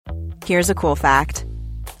Here's a cool fact.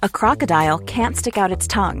 A crocodile can't stick out its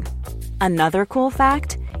tongue. Another cool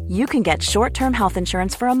fact, you can get short-term health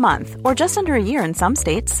insurance for a month or just under a year in some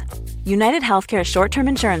states. United Healthcare short-term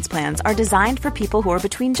insurance plans are designed for people who are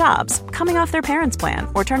between jobs, coming off their parents' plan,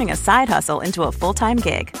 or turning a side hustle into a full-time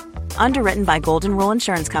gig. Underwritten by Golden Rule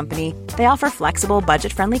Insurance Company, they offer flexible,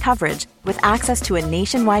 budget-friendly coverage with access to a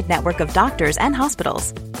nationwide network of doctors and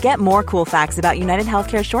hospitals. Get more cool facts about United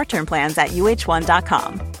Healthcare short-term plans at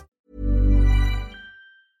uh1.com.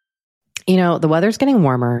 You know, the weather's getting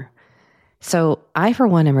warmer, so I, for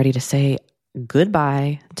one, am ready to say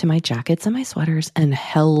goodbye to my jackets and my sweaters and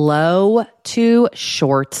hello to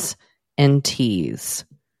shorts and tees.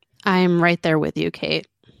 I'm right there with you, Kate.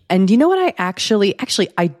 And you know what?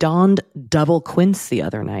 I donned double quince the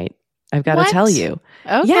other night. I've got to tell you.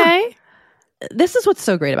 Okay. Yeah. This is what's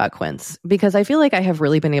so great about quince, because I feel like I have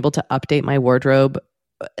really been able to update my wardrobe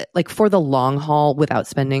like for the long haul without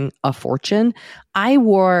spending a fortune. I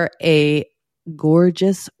wore a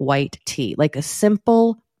gorgeous white tee, like a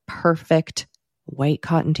simple, perfect white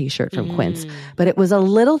cotton t-shirt from Quince, but it was a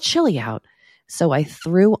little chilly out. So I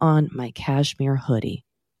threw on my cashmere hoodie,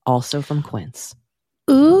 also from Quince.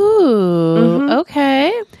 Ooh,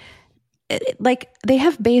 okay. Like, they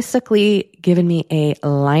have basically given me a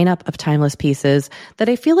lineup of timeless pieces that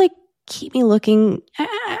I feel like keep me looking,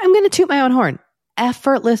 I'm going to toot my own horn,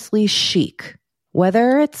 effortlessly chic.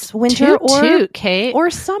 Whether it's winter or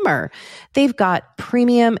summer. They've got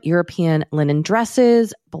premium European linen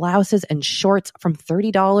dresses, blouses, and shorts from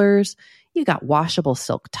 $30. You got washable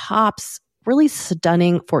silk tops, really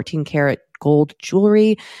stunning 14 karat gold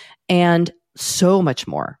jewelry, and so much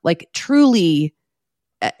more. Like, truly,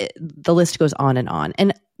 the list goes on and on.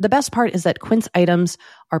 And the best part is that Quince items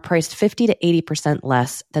are priced 50 to 80%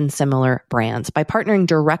 less than similar brands. By partnering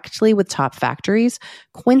directly with top factories,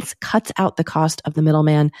 Quince cuts out the cost of the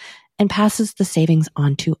middleman and passes the savings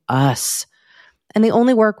on to us. And they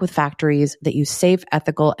only work with factories that use safe,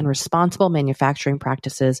 ethical, and responsible manufacturing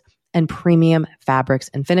practices and premium fabrics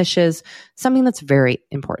and finishes, something that's very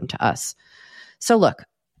important to us. So look,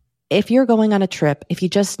 if you're going on a trip, if you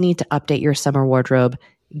just need to update your summer wardrobe,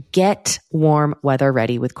 get warm weather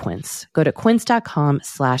ready with Quince. Go to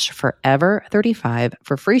quince.com/forever35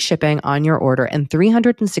 for free shipping on your order and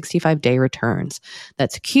 365-day returns.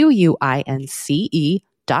 That's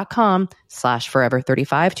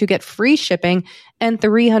QUINCE.com/forever35 to get free shipping and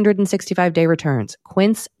 365-day returns.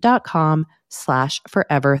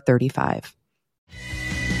 Quince.com/forever35.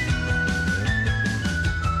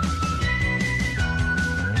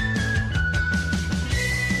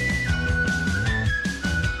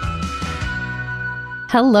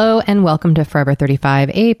 Hello and welcome to Forever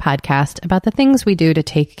 35, a podcast about the things we do to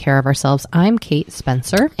take care of ourselves. I'm Kate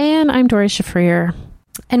Spencer. And I'm Dory Shafrir.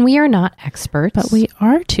 And we are not experts. But we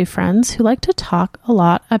are two friends who like to talk a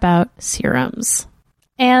lot about serums.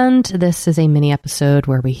 And this is a mini episode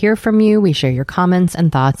where we hear from you, we share your comments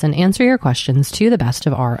and thoughts, and answer your questions to the best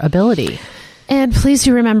of our ability. And please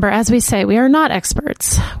do remember, as we say, we are not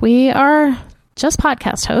experts. We are just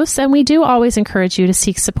podcast hosts, and we do always encourage you to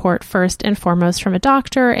seek support first and foremost from a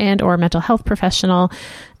doctor and or mental health professional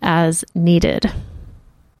as needed.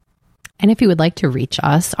 And if you would like to reach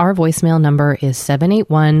us, our voicemail number is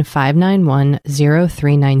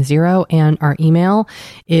 781-591-0390, and our email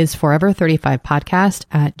is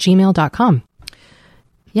forever35podcast@gmail.com.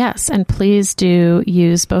 Yes, and please do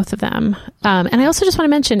use both of them. And I also just want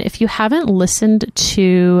to mention, if you haven't listened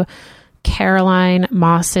to Caroline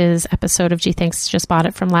Moss's episode of Gee Thanks Just Bought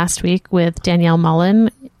It from last week with Danielle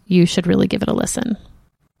Mullen, you should really give it a listen.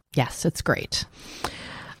 Yes, it's great.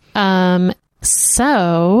 And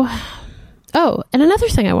another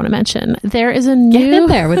thing I want to mention, there is a new... Get in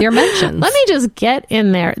there with your mentions. Let me just get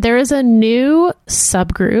in there. There is a new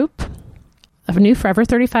subgroup, a new Forever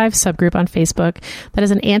 35 subgroup on Facebook that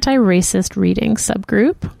is an anti-racist reading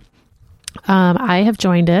subgroup. I have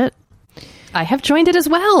joined it. I have joined it as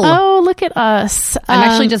well. Oh, look at us. I'm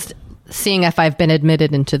actually just seeing if I've been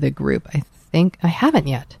admitted into the group. I think I haven't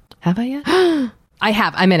yet. Have I yet? I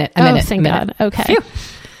have. I'm in it. I'm in it. Thank God. Okay. Phew.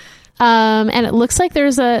 And it looks like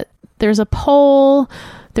there's a poll.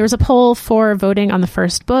 There was a poll for voting on the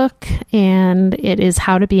first book, and it is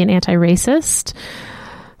How to Be an Anti-Racist.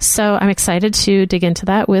 So I'm excited to dig into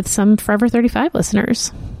that with some Forever 35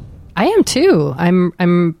 listeners. I am too.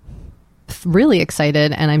 I'm really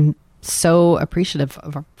excited, and I'm so appreciative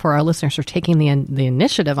for our listeners for taking the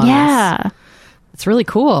initiative on this. Yeah. It's really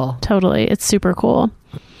cool. Totally. It's super cool.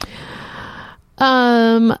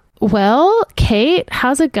 Well, Kate,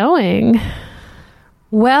 how's it going?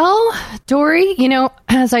 Well, Dory,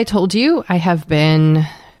 as I told you, I have been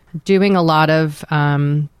doing a lot of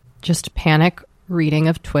just panic reading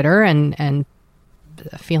of Twitter and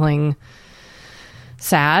feeling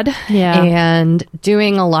sad. Yeah. And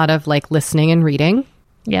doing a lot of like listening and reading.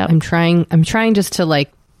 Yeah. I'm trying just to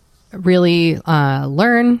like really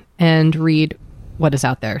learn and read what is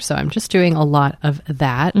out there. So I'm just doing a lot of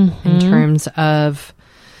that in terms of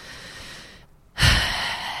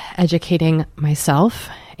educating myself.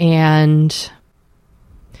 And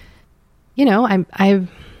you know, I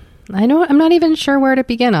know I'm not even sure where to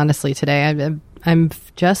begin, honestly, today. I'm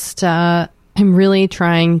really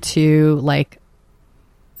trying to like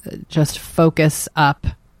just focus up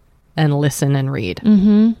and listen and read.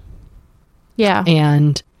 Mm-hmm. Yeah.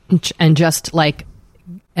 And just listen.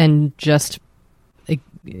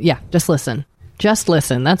 Just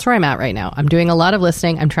listen. That's where I'm at right now. I'm doing a lot of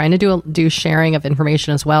listening. I'm trying to do sharing of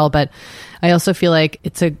information as well, but I also feel like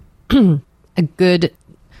it's a a good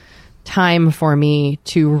time for me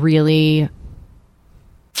to really,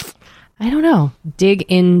 I don't know, dig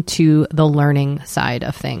into the learning side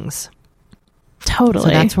of things. Totally. So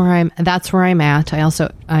that's where I'm at.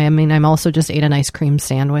 I'm also just ate an ice cream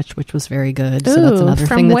sandwich, which was very good. So that's another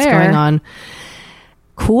thing that's going on.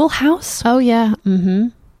 Cool House. Oh yeah. Mm-hmm.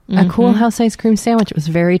 A Cool House ice cream sandwich. It was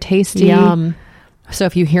very tasty. Yum. So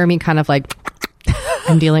if you hear me kind of like,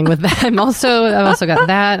 I'm dealing with that. I've also got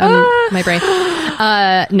that on my brain.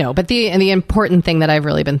 No, but the important thing that I've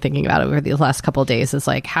really been thinking about over these last couple of days is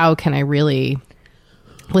like, how can I really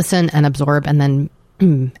listen and absorb and then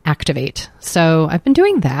activate? So I've been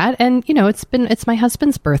doing that, and you know, it's my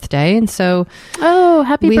husband's birthday, and so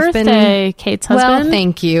happy birthday, Kate's husband. Well,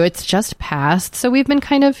 thank you. It's just passed, so we've been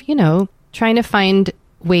kind of, you know, trying to find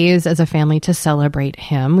ways as a family to celebrate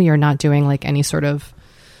him. We are not doing like any sort of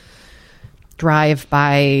drive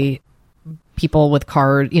by people with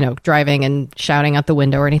car, you know, driving and shouting out the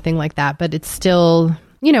window or anything like that, but it's still,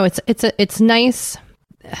 you know, it's nice.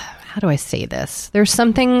 How do I say this? There's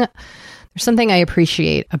something I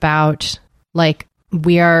appreciate about like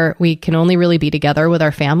we can only really be together with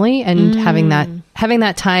our family, and having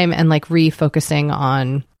that time and like refocusing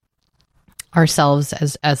on ourselves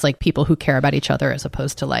as like people who care about each other, as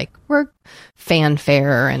opposed to like we're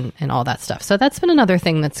fanfare and all that stuff. So that's been another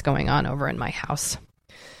thing that's going on over in my house.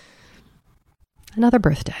 Another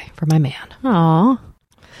birthday for my man. Aw.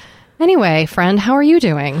 Anyway, friend, how are you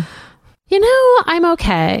doing? You know, I'm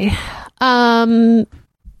okay.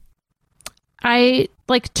 I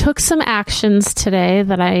like took some actions today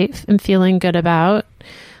that I am feeling good about.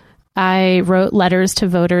 I wrote letters to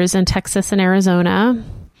voters in Texas and Arizona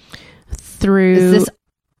through...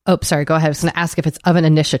 sorry, go ahead. I was going to ask if it's of an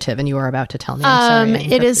initiative, and you were about to tell me. I'm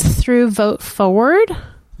sorry. It is through Vote Forward.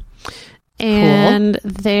 And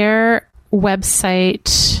their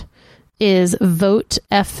website is votefwd.org.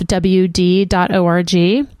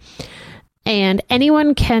 And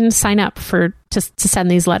anyone can sign up to send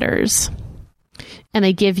these letters. And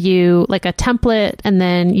they give you like a template, and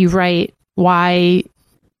then you write why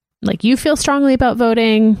like you feel strongly about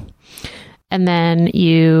voting. And then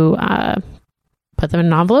you put them in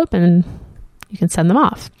an envelope and you can send them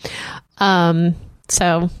off.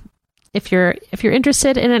 So if you're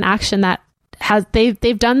interested in an action that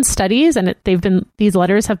they've done studies, and these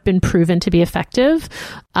letters have been proven to be effective.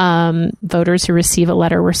 Voters who receive a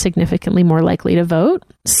letter were significantly more likely to vote.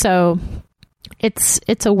 So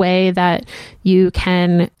it's a way that you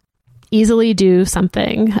can easily do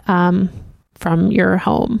something from your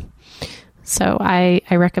home. So I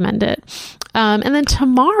recommend it. And then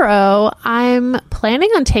tomorrow I'm planning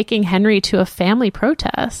on taking Henry to a family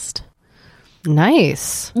protest.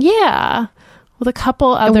 Nice. Yeah. With a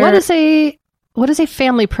couple other... And what is a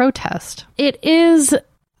family protest? It is,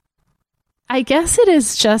 I guess it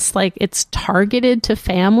is just like it's targeted to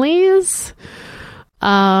families.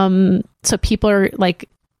 So people are like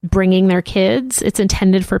bringing their kids. It's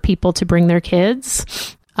intended for people to bring their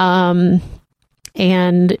kids.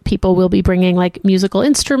 And people will be bringing like musical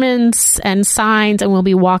instruments and signs, and we'll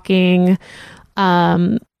be walking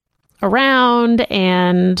around,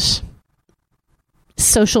 and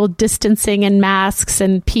social distancing and masks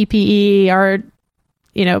and PPE are,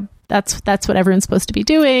 you know, that's what everyone's supposed to be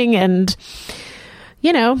doing. And,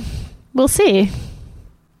 you know, we'll see.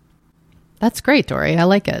 That's great, Dory. I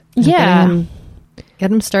like it. Yeah. Get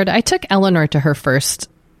them started. I took Eleanor to her first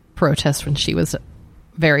protest when she was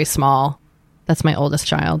very small. That's my oldest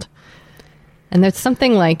child. And there's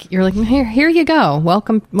something like, you're like, here you go.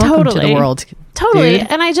 Welcome to the world. Totally. Dude.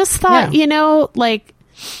 And I just thought, you know, like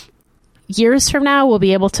years from now, we'll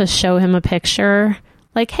be able to show him a picture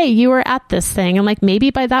like, hey, you were at this thing. And like, maybe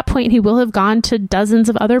by that point he will have gone to dozens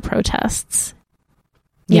of other protests.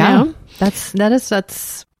 You know? That's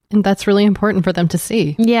And that's really important for them to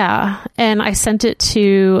see. Yeah. And I sent it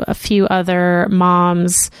to a few other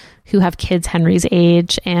moms who have kids Henry's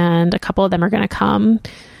age, and a couple of them are going to come.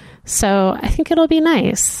 So I think it'll be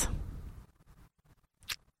nice.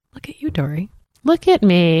 Look at you, Dory. Look at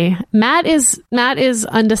me. Matt is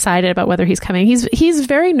undecided about whether he's coming. He's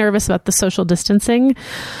very nervous about the social distancing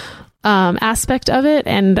aspect of it,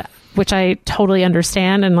 and which I totally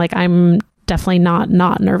understand. And like, I'm definitely not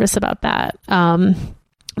nervous about that.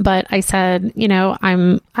 But I said,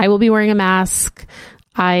 I will be wearing a mask.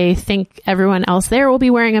 I think everyone else there will be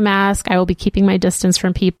wearing a mask. I will be keeping my distance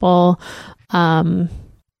from people. And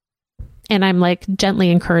I'm like gently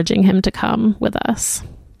encouraging him to come with us.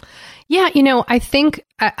 Yeah. I think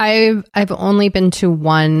I've only been to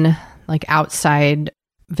one like outside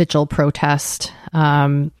vigil protest,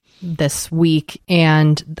 this week.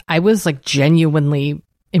 And I was like genuinely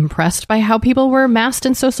impressed by how people were masked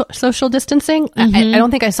and social distancing. I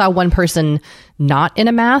don't think I saw one person not in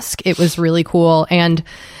a mask. It was really cool. And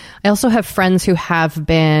I also have friends who have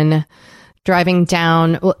been driving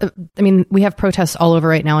down. Well, I mean, we have protests all over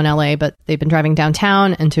right now in LA, but they've been driving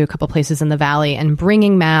downtown and to a couple places in the valley and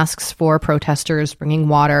bringing masks for protesters, bringing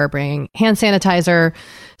water, bringing hand sanitizer.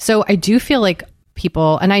 So I do feel like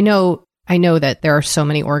people, and I know that there are so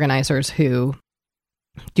many organizers who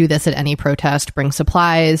do this at any protest, bring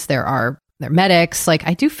supplies. They're medics. Like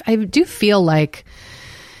I do feel like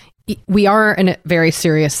we are in a very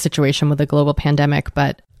serious situation with the global pandemic,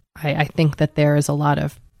 but I think that there is a lot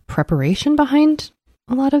of preparation behind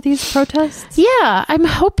a lot of these protests. Yeah, I'm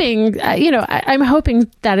hoping, I'm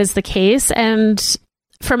hoping that is the case. And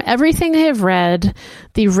from everything I have read,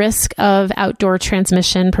 the risk of outdoor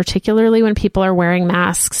transmission, particularly when people are wearing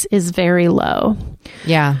masks, is very low.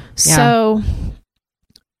 Yeah. So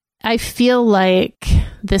I feel like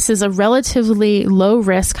this is a relatively low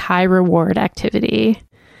risk, high reward activity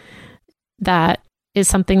that is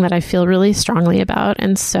something that I feel really strongly about.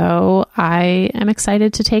 And so I am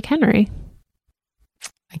excited to take Henry.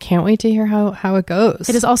 I can't wait to hear how it goes.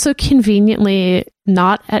 It is also conveniently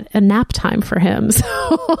not at a nap time for him.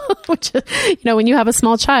 So, which, when you have a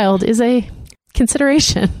small child is a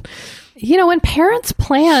consideration. When parents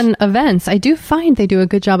plan events, I do find they do a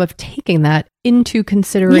good job of taking that into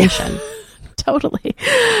consideration. Yeah, totally.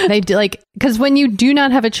 They do, like, because when you do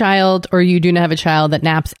not have a child or you do not have a child that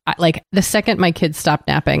naps, like the second my kids stopped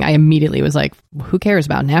napping, I immediately was like, who cares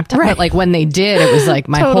about nap time? Right. But like when they did, it was like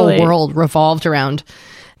my Totally. whole world revolved around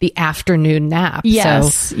the afternoon nap.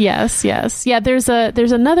 Yes, So, yes. Yeah, there's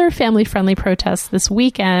another family-friendly protest this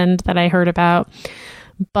weekend that I heard about.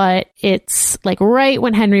 But it's like right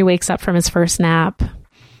when Henry wakes up from his first nap.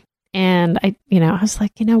 And I was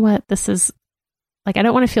like, you know what? This is like, I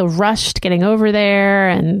don't want to feel rushed getting over there,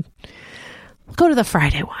 and we'll go to the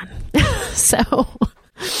Friday one. So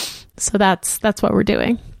that's what we're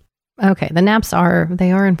doing. okay. The naps are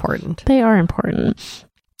important. They are important.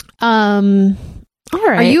 All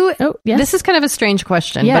right. Yes. This is kind of a strange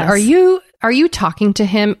question, Yes. but are you talking to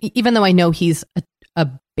him, even though I know he's a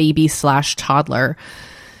baby / toddler?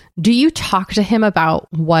 Do you talk to him about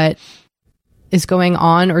what is going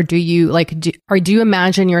on, or do you do you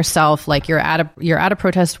imagine yourself like you're at a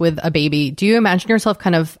protest with a baby? Do you imagine yourself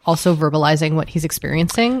kind of also verbalizing what he's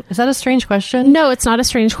experiencing? Is that a strange question? No, it's not a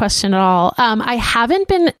strange question at all. I haven't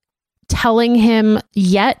been telling him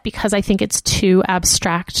yet because I think it's too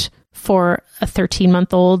abstract for a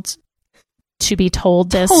 13-month-old to be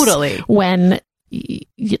told this. Totally. When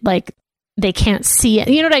like they can't see it.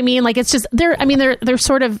 You know what I mean? Like it's just they're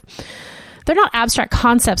sort of, they're not abstract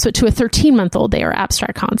concepts, but to a 13-month-old, they are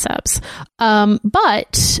abstract concepts.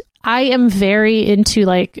 But I am very into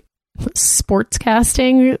like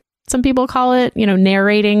sportscasting, some people call it,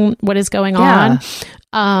 narrating what is going on.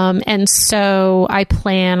 And so I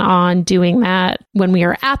plan on doing that when we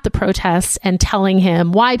are at the protests and telling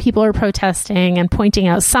him why people are protesting and pointing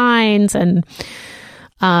out signs and,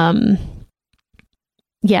 and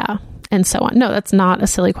so on. No, that's not a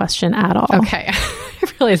silly question at all. Okay.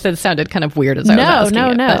 I realized that sounded kind of weird as I was asking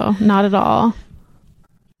it, No, not at all.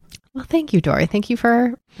 Well, thank you, Dory. Thank you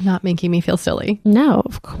for not making me feel silly. No,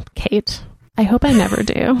 Kate. I hope I never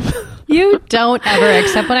do. You don't ever,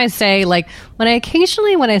 except when I say when I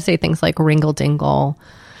say things like ringle dingle,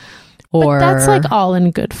 or but that's like all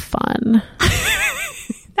in good fun.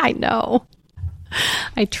 I know.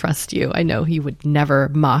 I trust you. I know you would never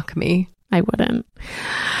mock me. I wouldn't.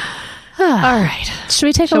 All right. Should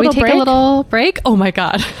we take a little break? Oh my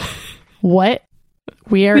God. What?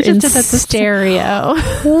 We are in stereo.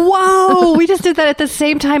 Whoa, we just did that at the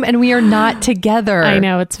same time and we are not together. I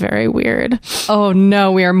know, it's very weird. Oh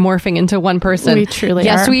no, we are morphing into one person. We truly are.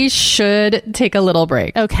 Yes, we should take a little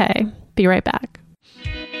break. Okay, be right back.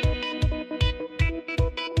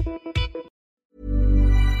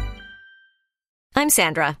 I'm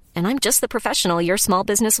Sandra, and I'm just the professional your small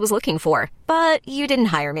business was looking for. But you didn't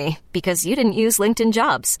hire me because you didn't use LinkedIn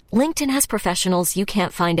Jobs. LinkedIn has professionals you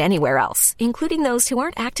can't find anywhere else, including those who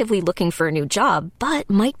aren't actively looking for a new job, but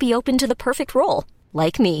might be open to the perfect role,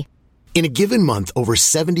 like me. In a given month, over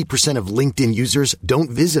 70% of LinkedIn users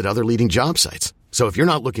don't visit other leading job sites. So if you're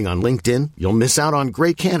not looking on LinkedIn, you'll miss out on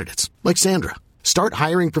great candidates like Sandra. Start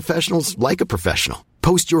hiring professionals like a professional.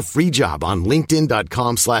 Post your free job on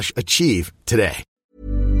linkedin.com/achieve today.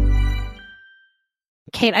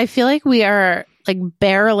 Kate, I feel like we are like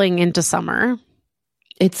barreling into summer.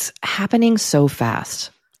 It's happening so fast.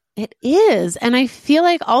 It is. And I feel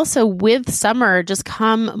like also with summer just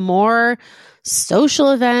come more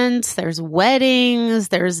social events. There's weddings,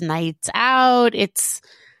 there's nights out, it's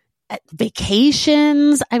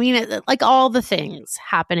vacations. I mean, like all the things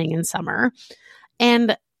happening in summer.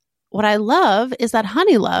 And what I love is that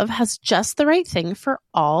Honeylove has just the right thing for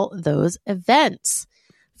all those events.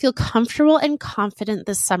 Feel comfortable and confident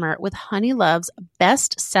this summer with Honeylove's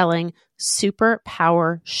best-selling Super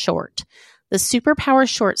Power Short. The Super Power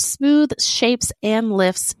Short smooths, shapes, and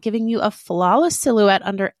lifts, giving you a flawless silhouette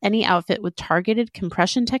under any outfit with targeted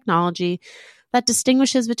compression technology that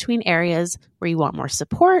distinguishes between areas where you want more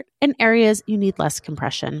support and areas you need less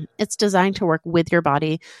compression. It's designed to work with your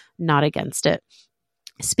body, not against it.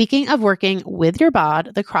 Speaking of working with your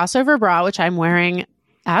bod, the crossover bra, which I'm wearing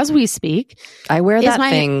as we speak. I wear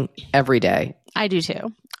that thing every day. I do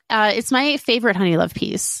too. It's my favorite Honeylove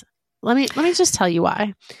piece. Let me just tell you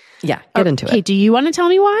why. Yeah, get into it. Okay, do you want to tell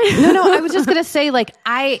me why? No, I was just going to say, like,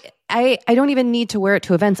 I don't even need to wear it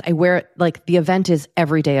to events. I wear it like the event is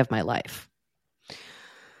every day of my life.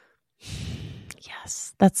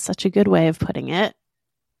 Yes, that's such a good way of putting it.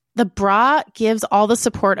 The bra gives all the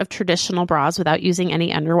support of traditional bras without using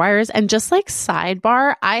any underwires. And just like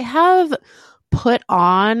sidebar, I have put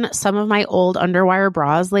on some of my old underwire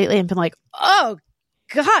bras lately and been like, oh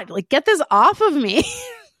God, like get this off of me.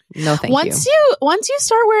 No, thank you. Once you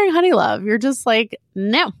start wearing Honeylove, you're just like,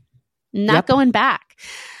 no, not going back.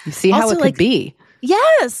 You see how it could be.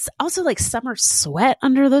 Yes. Also like summer sweat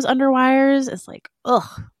under those underwires is like,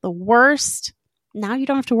 ugh, the worst. Now you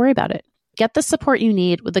don't have to worry about it. Get the support you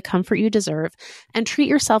need with the comfort you deserve and treat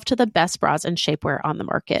yourself to the best bras and shapewear on the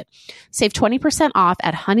market. Save 20% off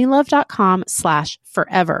at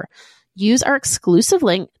honeylove.com/forever. Use our exclusive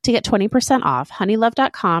link to get 20% off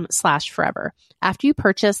honeylove.com/forever. After you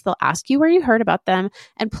purchase, they'll ask you where you heard about them,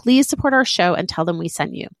 and please support our show and tell them we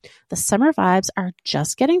sent you. The summer vibes are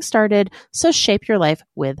just getting started, so shape your life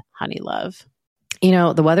with Honeylove. You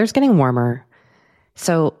know, the weather's getting warmer,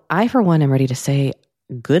 so I, for one, am ready to say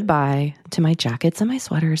goodbye to my jackets and my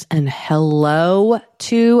sweaters and hello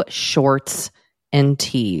to shorts and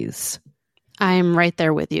tees. I'm right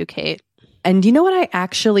there with you, Kate. And you know what? I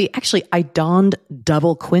actually, I donned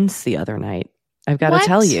double quince the other night. I've got to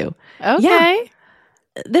tell you. Okay. Yeah.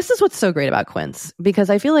 This is what's so great about quince, because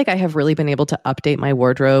I feel like I have really been able to update my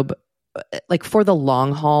wardrobe like for the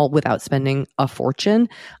long haul without spending a fortune.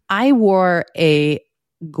 I wore a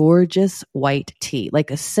gorgeous white tee,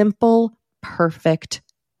 like a simple, perfect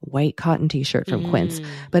white cotton t-shirt from Quince,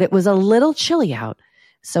 but it was a little chilly out.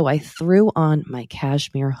 So I threw on my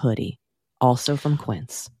cashmere hoodie, also from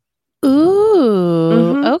Quince.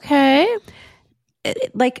 Ooh, okay.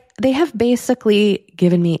 Like they have basically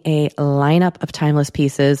given me a lineup of timeless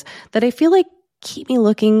pieces that I feel like keep me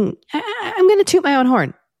looking, I'm going to toot my own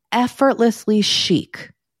horn, effortlessly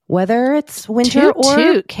chic. Whether it's winter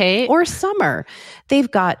or summer. They've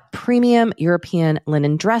got premium European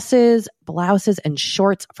linen dresses, blouses, and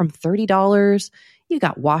shorts from $30. You've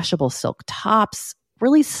got washable silk tops,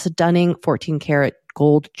 really stunning 14-karat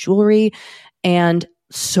gold jewelry, and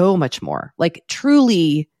so much more. Like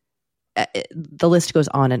truly, the list goes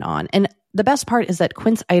on. And the best part is that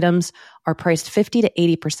Quince items are priced 50 to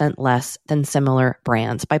 80% less than similar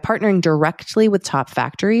brands. By partnering directly with top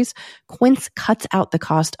factories, Quince cuts out the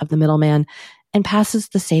cost of the middleman and passes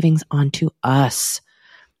the savings on to us.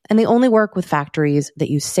 And they only work with factories that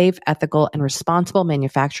use safe, ethical, and responsible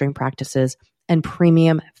manufacturing practices and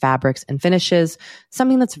premium fabrics and finishes,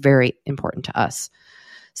 something that's very important to us.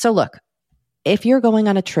 So look, if you're going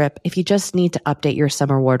on a trip, if you just need to update your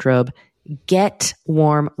summer wardrobe, Get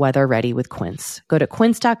warm weather ready with Quince. Go to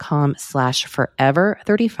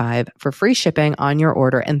quince.com/forever35 for free shipping on your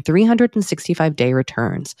order and 365-day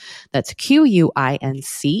returns. That's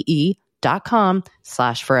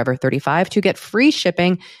QUINCE.com/forever35 to get free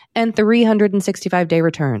shipping and 365-day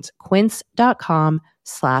returns.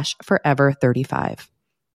 Quince.com/forever35.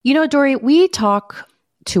 You know, Doree, we talk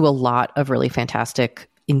to a lot of really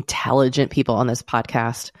fantastic, intelligent people on this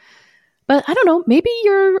podcast. But I don't know, maybe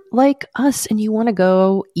you're like us and you want to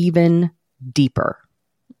go even deeper.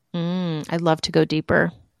 I'd love to go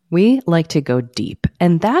deeper. We like to go deep.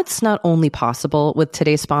 And that's not only possible with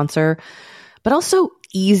today's sponsor, but also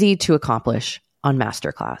easy to accomplish on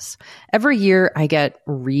Masterclass. Every year I get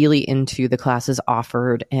really into the classes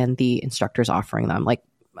offered and the instructors offering them. Like,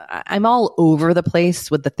 I'm all over the place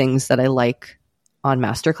with the things that I like on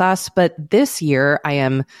Masterclass. But this year I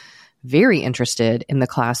am very interested in the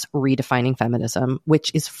class Redefining Feminism, which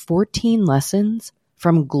is 14 lessons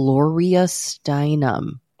from Gloria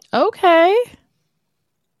Steinem. Okay.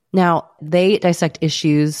 Now, they dissect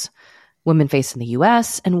issues women face in the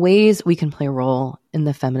U.S. and ways we can play a role in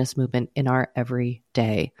the feminist movement in our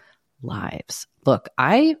everyday lives. Look,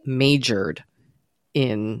 I majored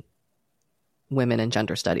in women and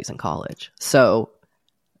gender studies in college, so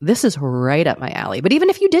this is right up my alley. But even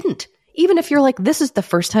if you didn't, even if you're like, this is the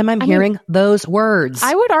first time I'm hearing those words.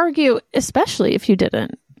 I would argue, especially if you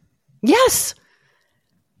didn't. Yes.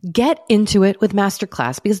 Get into it with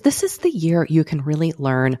Masterclass, because this is the year you can really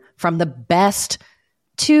learn from the best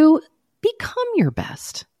to become your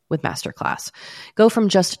best with Masterclass. Go from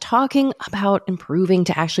just talking about improving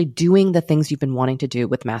to actually doing the things you've been wanting to do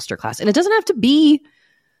with Masterclass. And it doesn't have to be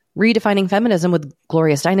Redefining Feminism with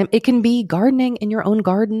Gloria Steinem. It can be gardening in your own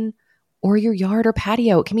garden or your yard or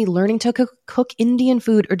patio. It can be learning to cook Indian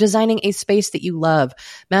food or designing a space that you love.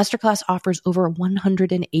 Masterclass offers over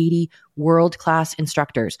 180 world-class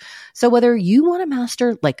instructors. So whether you want to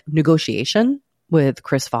master like negotiation with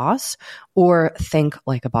Chris Voss, or think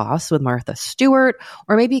like a boss with Martha Stewart,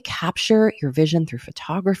 or maybe capture your vision through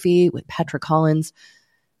photography with Petra Collins,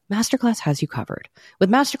 Masterclass has you covered.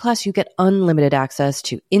 With Masterclass, you get unlimited access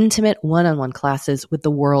to intimate one-on-one classes with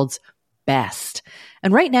the world's best.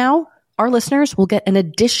 And right now, our listeners will get an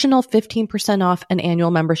additional 15% off an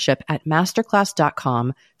annual membership at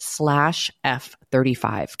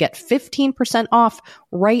masterclass.com/F35. Get 15% off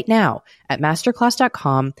right now at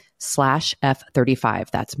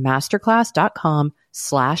masterclass.com/F35. That's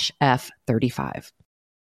masterclass.com/F35.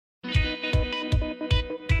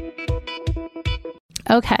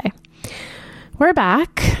 Okay. We're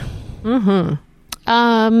back. Mm-hmm.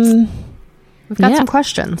 We've got some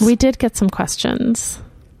questions. We did get some questions.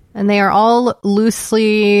 And they are all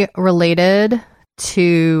loosely related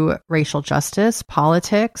to racial justice,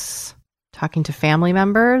 politics, talking to family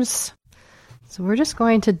members. So we're just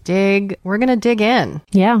going to dig in.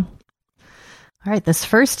 Yeah. All right. This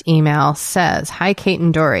first email says, "Hi, Kate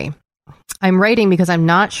and Doree. I'm writing because I'm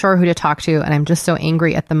not sure who to talk to, and I'm just so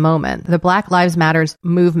angry at the moment. The Black Lives Matter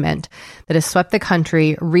movement that has swept the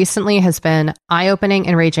country recently has been eye-opening,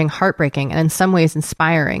 enraging, heartbreaking, and in some ways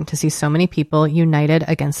inspiring to see so many people united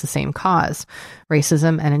against the same cause,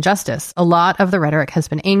 racism and injustice. A lot of the rhetoric has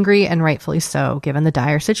been angry, and rightfully so, given the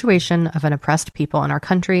dire situation of an oppressed people in our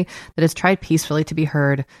country that has tried peacefully to be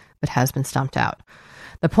heard, but has been stumped out.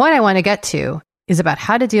 The point I want to get to is about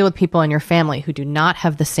how to deal with people in your family who do not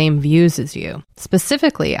have the same views as you.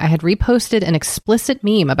 Specifically, I had reposted an explicit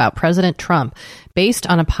meme about President Trump based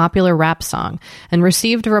on a popular rap song and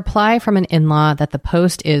received a reply from an in-law that the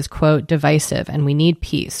post is, quote, divisive and we need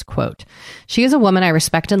peace, quote. She is a woman I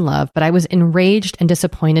respect and love, but I was enraged and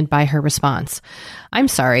disappointed by her response. I'm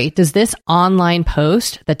sorry, does this online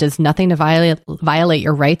post that does nothing to violate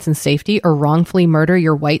your rights and safety or wrongfully murder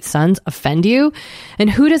your white sons offend you? And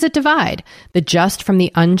who does it divide? The just from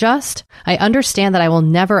the unjust? I understand that I will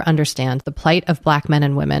never understand the plight of Black men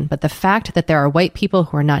and women, but the fact that there are white people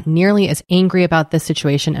who are not nearly as angry about this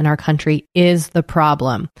situation in our country is the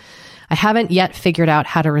problem. I haven't yet figured out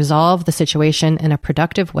how to resolve the situation in a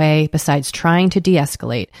productive way besides trying to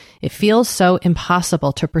de-escalate. It feels so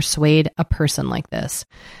impossible to persuade a person like this.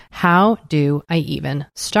 How do I even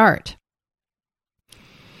start?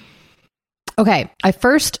 Okay, I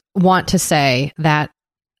first want to say that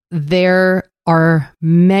there are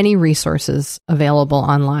many resources available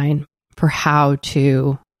online for how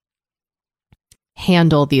to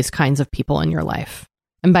handle these kinds of people in your life.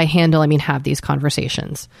 And by handle, I mean have these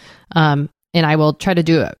conversations. And I will try to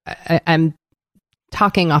do it. I'm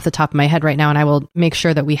talking off the top of my head right now, and I will make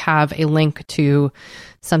sure that we have a link to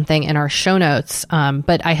something in our show notes.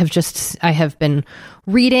 But I have been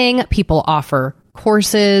reading people offer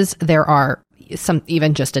courses. There are some,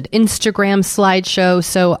 even just an Instagram slideshow.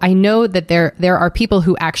 So I know that there are people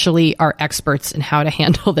who actually are experts in how to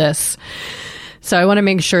handle this. So I want to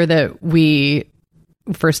make sure that we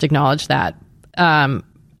first acknowledge that. My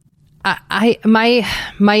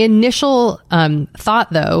initial thought,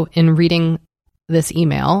 though, in reading this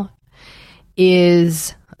email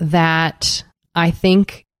is that I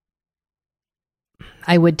think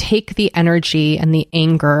I would take the energy and the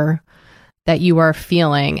anger that you are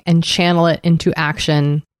feeling and channel it into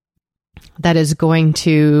action that is going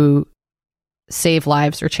to save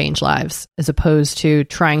lives or change lives, as opposed to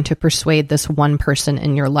trying to persuade this one person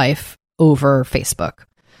in your life over Facebook.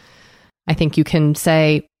 I think you can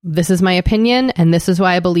say, this is my opinion and this is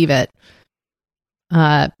why I believe it.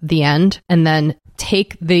 The end. And then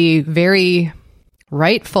take the very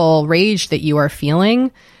rightful rage that you are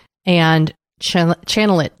feeling and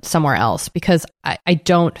channel it somewhere else, because I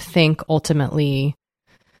don't think ultimately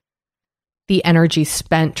the energy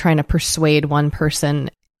spent trying to persuade one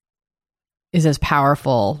person is as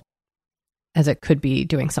powerful as it could be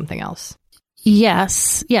doing something else.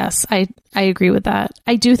 Yes, I agree with that.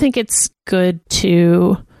 I do think it's good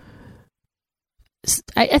to,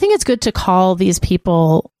 I think it's good to call these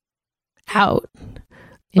people out.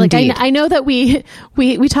 Indeed. Like I know that we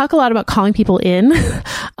talk a lot about calling people in,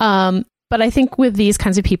 but I think with these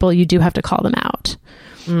kinds of people, you do have to call them out.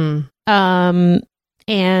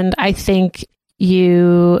 And I think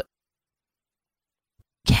you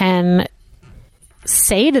can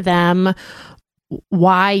say to them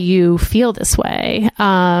why you feel this way.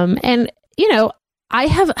 And, you know,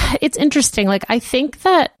 it's interesting. Like, I think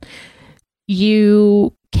that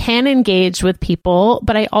you can engage with people,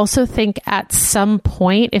 but I also think at some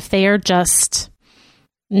point, if they are just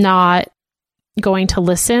not going to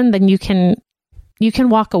listen, then you can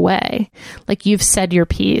walk away. Like, you've said your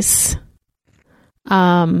piece.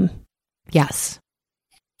 Yes.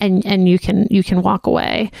 And you can walk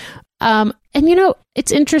away. And you know,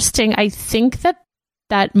 it's interesting. I think that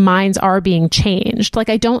minds are being changed. Like,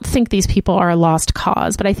 I don't think these people are a lost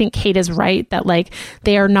cause, but I think Kate is right that, like,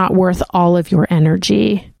 they are not worth all of your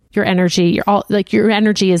energy. Your energy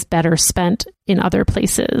is better spent in other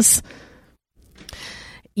places.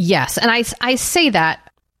 Yes. And I say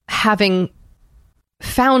that having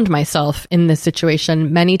found myself in this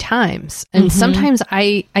situation many times. And sometimes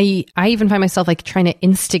I even find myself, like, trying to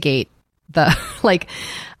instigate like,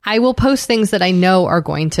 I will post things that I know are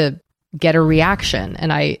going to get a reaction.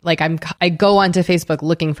 And I go onto Facebook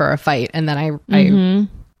looking for a fight. And then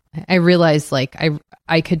I realize, like,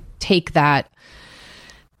 I could take that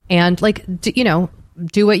and, like,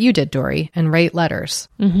 do what you did, Doree, and write letters.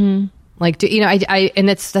 Like, and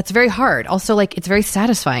that's very hard. Also, like, it's very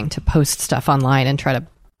satisfying to post stuff online and try to,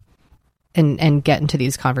 and get into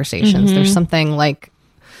these conversations. There's something, like,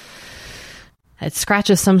 it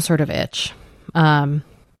scratches some sort of itch.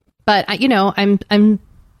 But I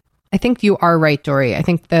think you are right, Doree. I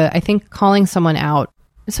think calling someone out,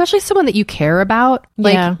 especially someone that you care about,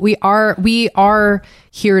 like, we are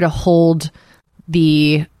here to hold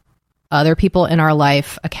the other people in our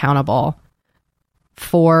life accountable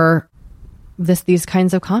for these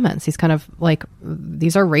kinds of comments. These kind of, like,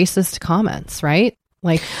 these are racist comments, right?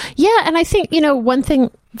 Like, yeah. And I think, one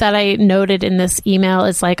thing that I noted in this email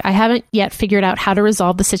is, like, I haven't yet figured out how to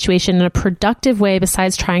resolve the situation in a productive way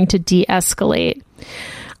besides trying to de-escalate.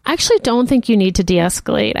 I actually don't think you need to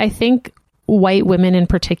de-escalate. I think white women in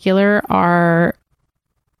particular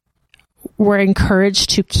were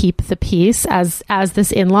encouraged to keep the peace, as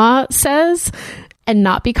this in-law says, and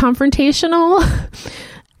not be confrontational.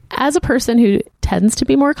 As a person who tends to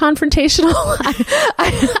be more confrontational,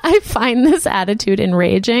 I find this attitude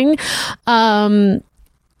enraging. And,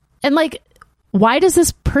 like, why does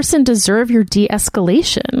this person deserve your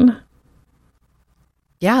de-escalation?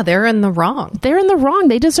 Yeah, they're in the wrong.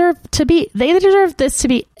 They deserve this to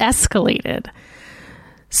be escalated.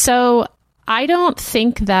 So I don't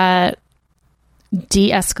think that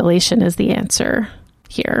de-escalation is the answer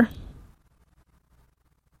here.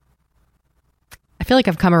 I feel like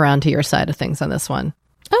I've come around to your side of things on this one.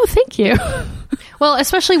 Oh, thank you. Well,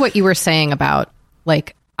 especially what you were saying about,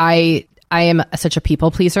 like, I am such a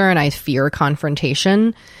people pleaser and I fear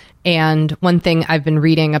confrontation. And one thing I've been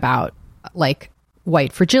reading about, like,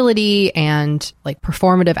 white fragility and, like,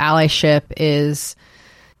 performative allyship is,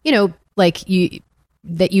 like,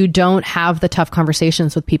 that you don't have the tough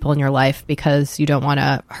conversations with people in your life because you don't want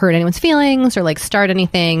to hurt anyone's feelings or, like, start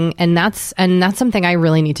anything. And that's something I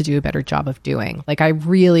really need to do a better job of doing. Like, I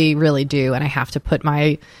really, really do. And I have to put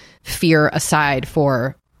my fear aside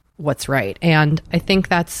for what's right. And I think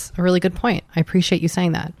that's a really good point. I appreciate you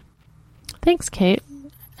saying that. Thanks, Kate.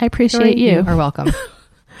 I appreciate you. You are welcome.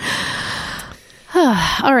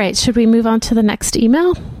 All right. Should we move on to the next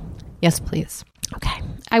email? Yes, please. Okay.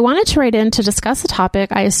 I wanted to write in to discuss a topic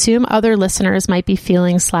I assume other listeners might be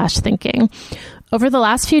feeling/thinking. Over the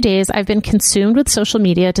last few days, I've been consumed with social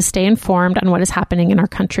media to stay informed on what is happening in our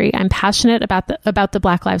country. I'm passionate about the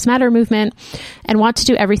Black Lives Matter movement and want to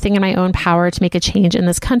do everything in my own power to make a change in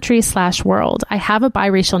this country/world. I have a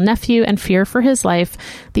biracial nephew and fear for his life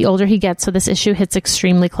the older he gets, so this issue hits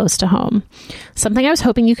extremely close to home. Something I was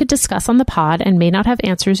hoping you could discuss on the pod and may not have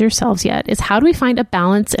answers yourselves yet is how do we find a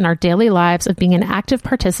balance in our daily lives of being an active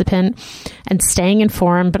participant and staying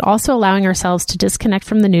informed, but also allowing ourselves to disconnect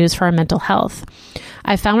from the news for our mental health.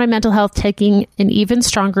 I found my mental health taking an even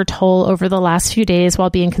stronger toll over the last few days while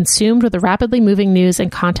being consumed with the rapidly moving news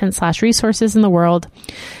and content/resources in the world.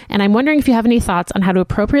 And I'm wondering if you have any thoughts on how to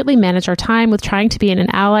appropriately manage our time with trying to be an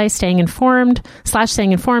ally, staying informed,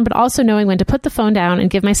 but also knowing when to put the phone down and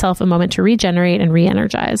give myself a moment to regenerate and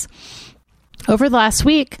re-energize. Over the last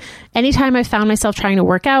week, anytime I found myself trying to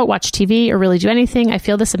work out, watch TV, or really do anything, I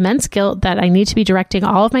feel this immense guilt that I need to be directing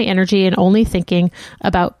all of my energy and only thinking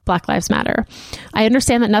about Black Lives Matter. I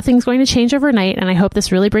understand that nothing's going to change overnight, and I hope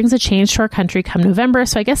this really brings a change to our country come November,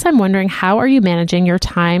 so I guess I'm wondering, how are you managing your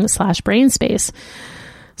time/brain space?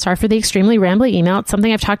 Sorry for the extremely rambly email. It's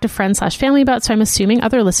something I've talked to friends/family about, so I'm assuming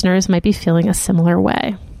other listeners might be feeling a similar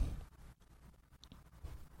way.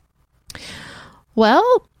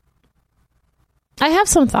 Well, I have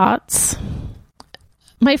some thoughts.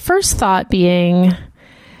 My first thought being,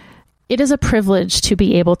 it is a privilege to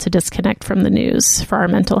be able to disconnect from the news for our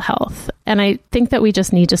mental health. And I think that we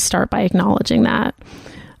just need to start by acknowledging that.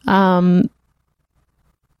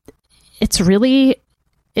 It's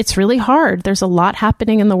really hard. There's a lot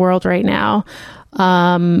happening in the world right now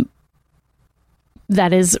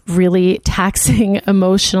that is really taxing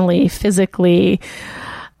emotionally, physically,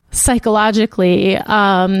 psychologically.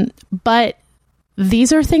 But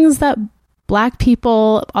these are things that Black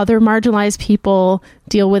people, other marginalized people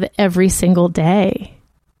deal with every single day.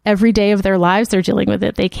 Every day of their lives, they're dealing with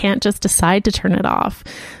it. They can't just decide to turn it off.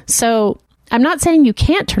 So I'm not saying you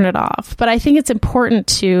can't turn it off, but I think it's important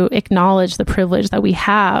to acknowledge the privilege that we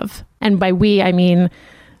have. And by we, I mean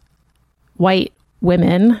white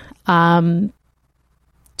women,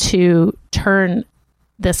 to turn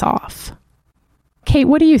this off. Kate,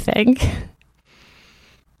 what do you think?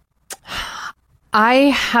 I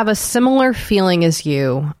have a similar feeling as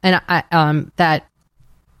you, and that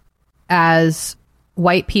as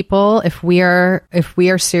white people, if we are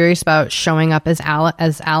serious about showing up as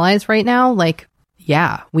allies right now, like,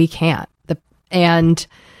 yeah, we can't. And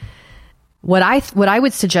what I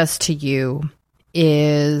would suggest to you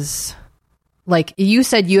is, like you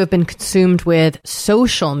said, you have been consumed with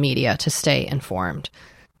social media to stay informed.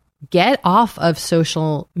 Get off of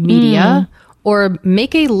social media or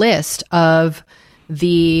make a list of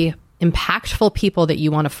the impactful people that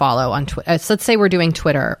you want to follow on Twitter. Let's say we're doing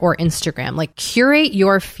Twitter or Instagram. Like, curate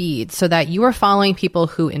your feed so that you are following people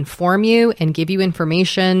who inform you and give you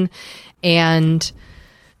information and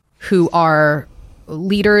who are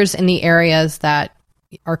leaders in the areas that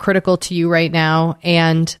are critical to you right now.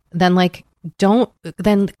 And then, like, don't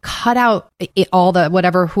then cut out all the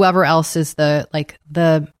whoever else is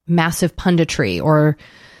the massive punditry or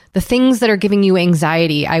the things that are giving you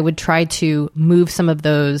anxiety. I would try to move some of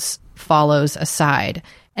those follows aside.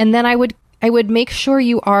 And then I would make sure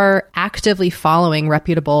you are actively following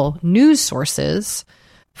reputable news sources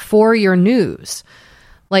for your news.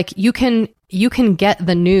 Like, you can get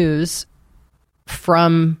the news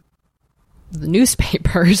from the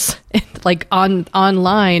newspapers, like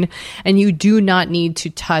online, and you do not need to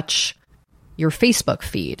touch your Facebook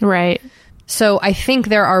feed. Right. So I think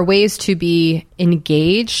there are ways to be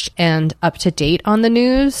engaged and up to date on the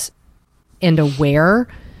news and aware.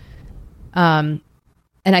 And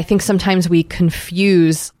I think sometimes we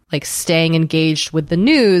confuse, like, staying engaged with the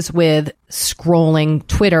news with scrolling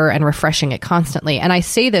Twitter and refreshing it constantly. And I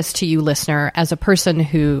say this to you, listener, as a person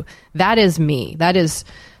who, that is me. That is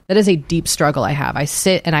a deep struggle I have. I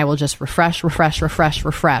sit and I will just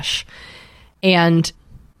refresh. And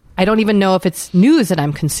I don't even know if it's news that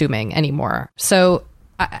I'm consuming anymore. So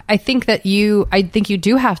I think you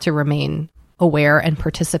do have to remain aware and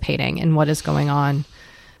participating in what is going on.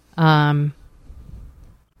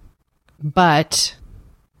 But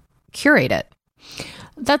curate it.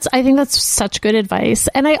 I think that's such good advice.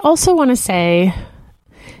 And I also want to say,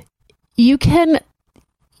 you can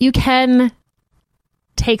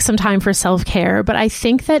take some time for self-care, but I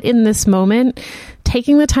think that in this moment,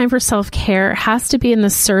 taking the time for self-care has to be in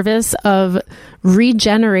the service of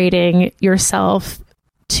regenerating yourself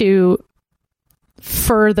to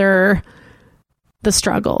further the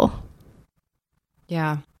struggle.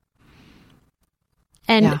 Yeah.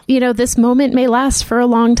 And, this moment may last for a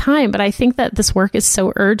long time, but I think that this work is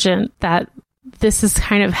so urgent that this is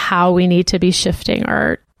kind of how we need to be shifting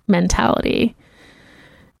our mentality,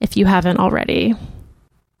 if you haven't already.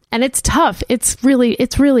 And it's tough. It's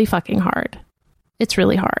really fucking hard. It's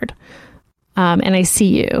really hard. And I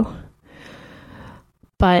see you.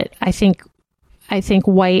 But I think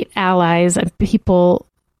white allies, other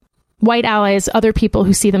people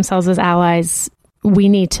who see themselves as allies, we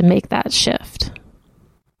need to make that shift.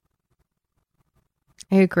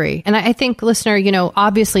 I agree. And I think, listener,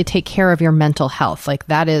 obviously take care of your mental health. Like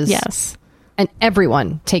that is... Yes. And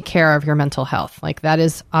everyone take care of your mental health. Like that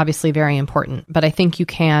is obviously very important. But I think you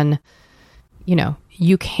can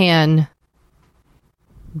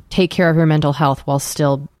take care of your mental health while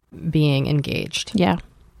still being engaged. Yeah.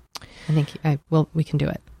 I think we can do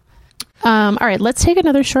it. All right, let's take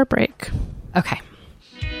another short break. Okay.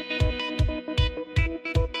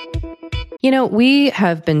 We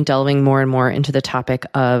have been delving more and more into the topic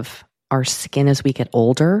of our skin as we get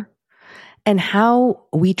older and how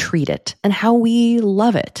we treat it and how we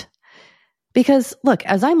love it. Because look,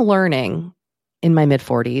 as I'm learning in my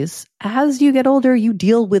mid-40s, as you get older, you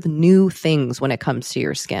deal with new things when it comes to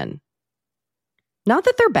your skin. Not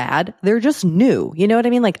that they're bad, they're just new. You know what I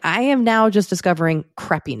mean? Like I am now just discovering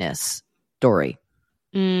crepiness, Dory.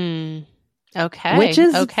 Okay. Which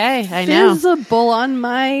is I know. visible on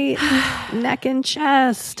my neck and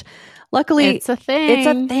chest. Luckily, it's a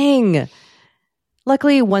thing.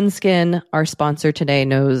 Luckily, OneSkin, our sponsor today,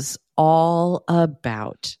 knows all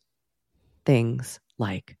about things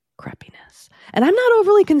like crepiness. And I'm not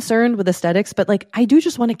overly concerned with aesthetics, but I do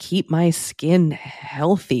just want to keep my skin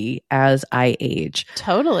healthy as I age.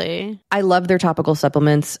 Totally. I love their topical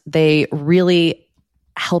supplements. They really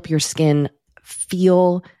help your skin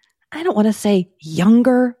feel, I don't want to say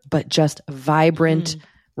younger, but just vibrant,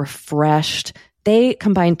 refreshed. They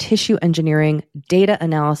combine tissue engineering, data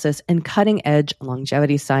analysis, and cutting-edge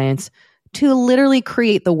longevity science to literally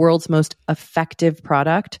create the world's most effective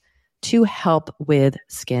product to help with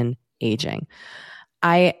skin aging.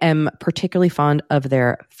 I am particularly fond of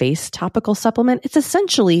their face topical supplement. It's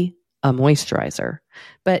essentially a moisturizer,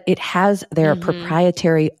 but it has their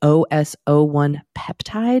proprietary OS01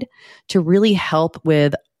 peptide to really help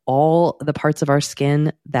with all the parts of our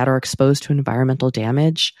skin that are exposed to environmental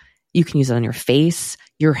damage. You can use it on your face,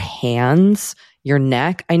 your hands, your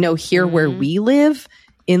neck. I know here where we live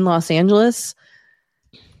in Los Angeles,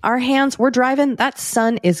 our hands, we're driving, that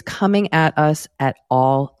sun is coming at us at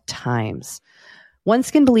all times.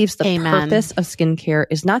 OneSkin believes the purpose of skincare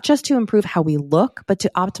is not just to improve how we look, but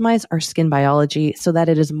to optimize our skin biology so that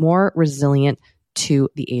it is more resilient to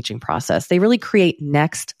the aging process. They really create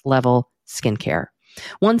next level skincare.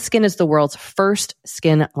 OneSkin is the world's first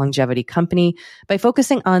skin longevity company. By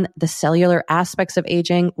focusing on the cellular aspects of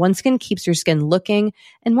aging, OneSkin keeps your skin looking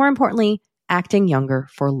and, more importantly, acting younger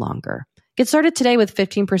for longer. Get started today with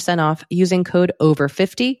 15% off using code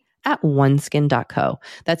OVER50 at oneskin.co.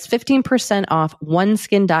 That's 15% off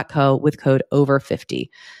oneskin.co with code OVER50.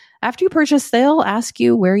 After you purchase, they'll ask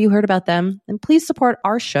you where you heard about them, and please support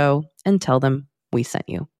our show and tell them we sent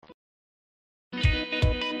you.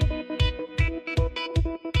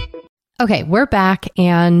 Okay, we're back,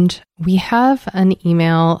 and we have an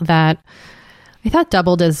email that I thought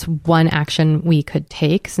doubled as one action we could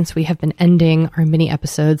take, since we have been ending our mini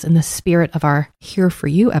episodes in the spirit of our Here For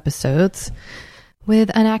You episodes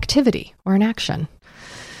with an activity or an action.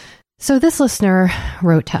 So this listener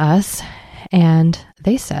wrote to us, and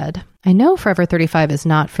they said, I know Forever 35 is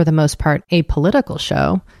not, for the most part, a political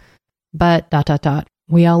show, but ...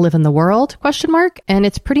 we all live in the world, ? And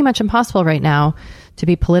it's pretty much impossible right now to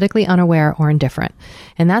be politically unaware or indifferent.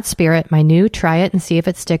 In that spirit, my new try it and see if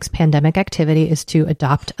it sticks pandemic activity is to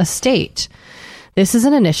adopt a state. This is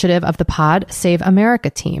an initiative of the Pod Save America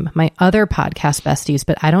team, my other podcast besties,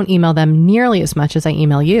 but I don't email them nearly as much as I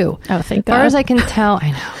email you. Oh, thank God. As far as I can tell,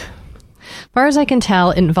 I know. As far as I can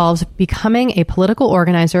tell, it involves becoming a political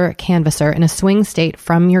organizer, canvasser in a swing state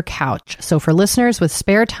from your couch. So for listeners with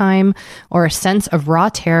spare time or a sense of raw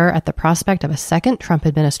terror at the prospect of a second Trump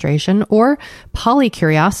administration, or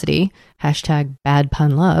polycuriosity,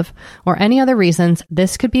 #badpunlove, or any other reasons,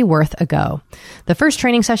 this could be worth a go. The first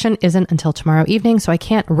training session isn't until tomorrow evening, so I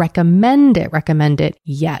can't recommend it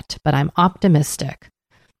yet, but I'm optimistic.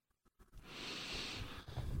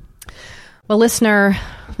 Well, listener,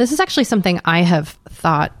 this is actually something I have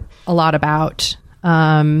thought a lot about,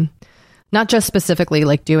 not just specifically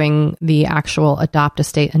like doing the actual Adopt a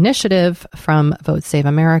State initiative from Vote Save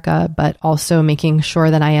America, but also making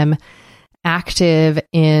sure that I am active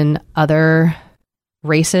in other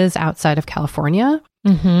races outside of California.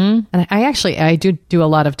 And I do a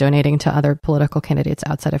lot of donating to other political candidates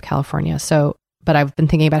outside of California. So, but I've been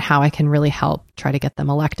thinking about how I can really help try to get them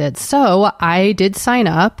elected. So I did sign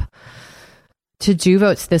up to do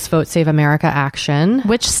this Vote Save America action.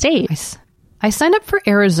 Which state? I signed up for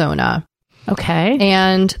Arizona. Okay.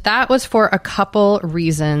 And that was for a couple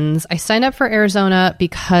reasons. I signed up for Arizona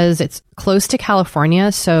because it's close to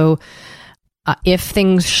California. So if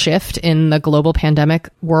things shift in the global pandemic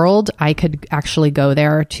world, I could actually go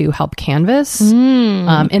there to help canvass.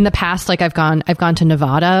 In the past, like I've gone to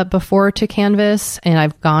Nevada before to canvass, and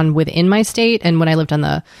I've gone within my state. And when I lived on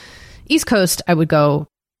the East Coast, I would go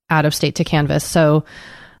out of state to canvass. So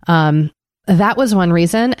that was one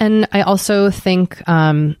reason. And I also think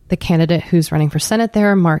the candidate who's running for Senate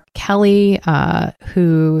there, Mark Kelly,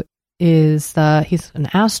 who he's an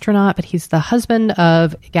astronaut, but he's the husband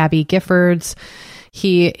of Gabby Giffords.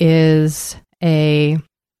 He is a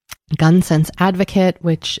gun sense advocate,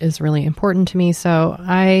 which is really important to me. So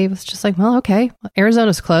I was just like, well, okay,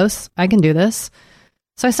 Arizona's close. I can do this.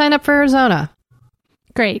 So I signed up for Arizona.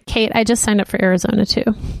 Great. Kate, I just signed up for Arizona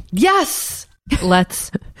too. Yes. Let's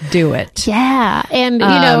do it. Yeah.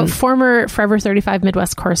 And, former Forever 35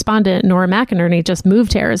 Midwest correspondent Nora McInerney just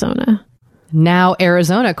moved to Arizona. Now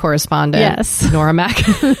Arizona correspondent, yes, Nora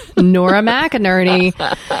McInerney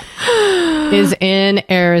is in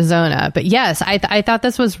Arizona. But yes, I thought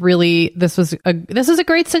this was a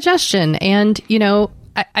great suggestion. And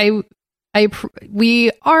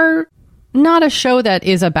we are not a show that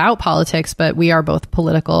is about politics, but we are both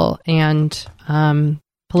political and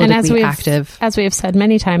politically active. As we have said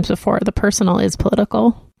many times before, the personal is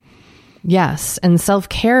political. Yes, and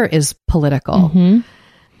self-care is political.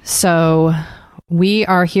 So we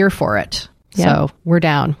are here for it. Yep. So we're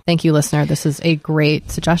down. Thank you, listener. This is a great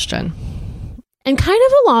suggestion. And kind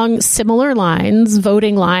of along similar lines,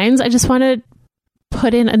 voting lines, I just want to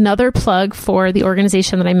put in another plug for the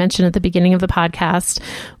organization that I mentioned at the beginning of the podcast,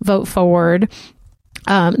 Vote Forward.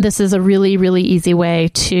 This is a really, really easy way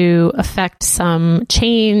to affect some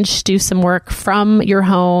change, do some work from your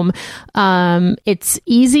home. It's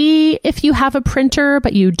easy if you have a printer,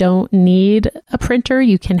 but you don't need a printer.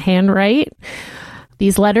 You can handwrite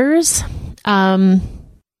these letters. And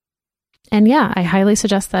yeah, I highly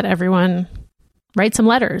suggest that everyone write some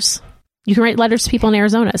letters. You can write letters to people in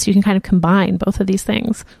Arizona, so you can kind of combine both of these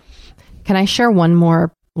things. Can I share one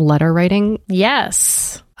more letter writing?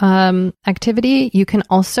 Yes. Activity? You can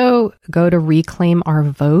also go to Reclaim Our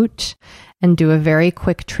Vote and do a very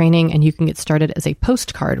quick training, and you can get started as a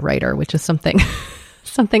postcard writer, which is something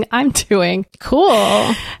I'm doing.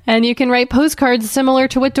 Cool. And you can write postcards similar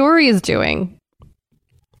to what Dory is doing.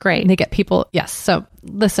 Great. And they get people. Yes. So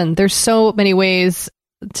listen, there's so many ways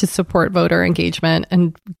to support voter engagement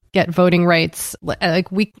and get voting rights.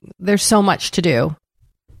 There's so much to do.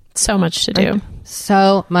 So much to do.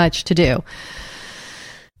 So much to do.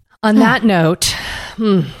 On that note,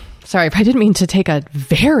 sorry if I didn't mean to take a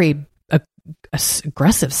very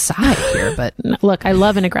aggressive sigh here, but look, I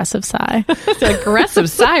love an aggressive sigh. It's an aggressive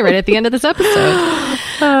sigh right at the end of this episode.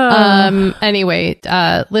 Anyway,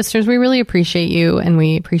 listeners, we really appreciate you, and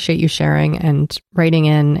we appreciate you sharing and writing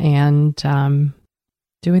in and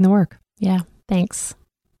doing the work. Yeah. Thanks.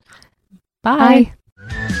 Bye.